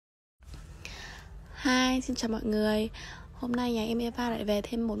Hi, xin chào mọi người. Hôm nay nhà em Eva lại về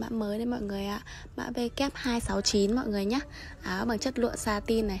thêm một mã mới đấy mọi người ạ. Mã W269 mọi người nhé. Áo bằng chất lụa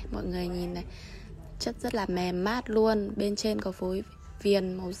satin này, mọi người nhìn này. Chất rất là mềm mát luôn. Bên trên có phối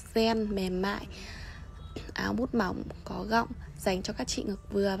viền màu gen mềm mại. Áo mút mỏng, có gọng, dành cho các chị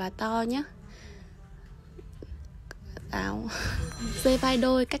ngực vừa và to nhé. Áo dây vai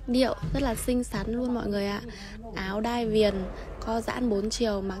đôi cách điệu rất là xinh xắn luôn mọi người ạ. Áo đai viền co giãn 4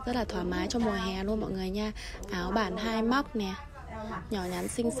 chiều, mặc rất là thoải mái cho mùa hè luôn mọi người nha. Áo bản 2 móc nè, nhỏ nhắn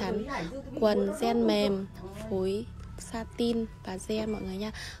xinh xắn. Quần gen mềm, phối satin và gen mọi người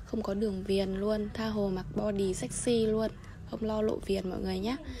nha. Không có đường viền luôn, tha hồ mặc body sexy luôn, không lo lộ viền mọi người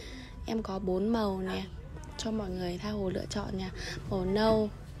nhé. Em có 4 màu nè, cho mọi người tha hồ lựa chọn nha. Màu nâu,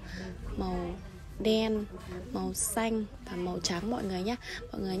 màu đen, màu xanh và màu trắng mọi người nhé.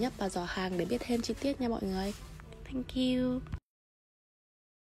 Mọi người nhấp vào giỏ hàng để biết thêm chi tiết nha mọi người. Thank you.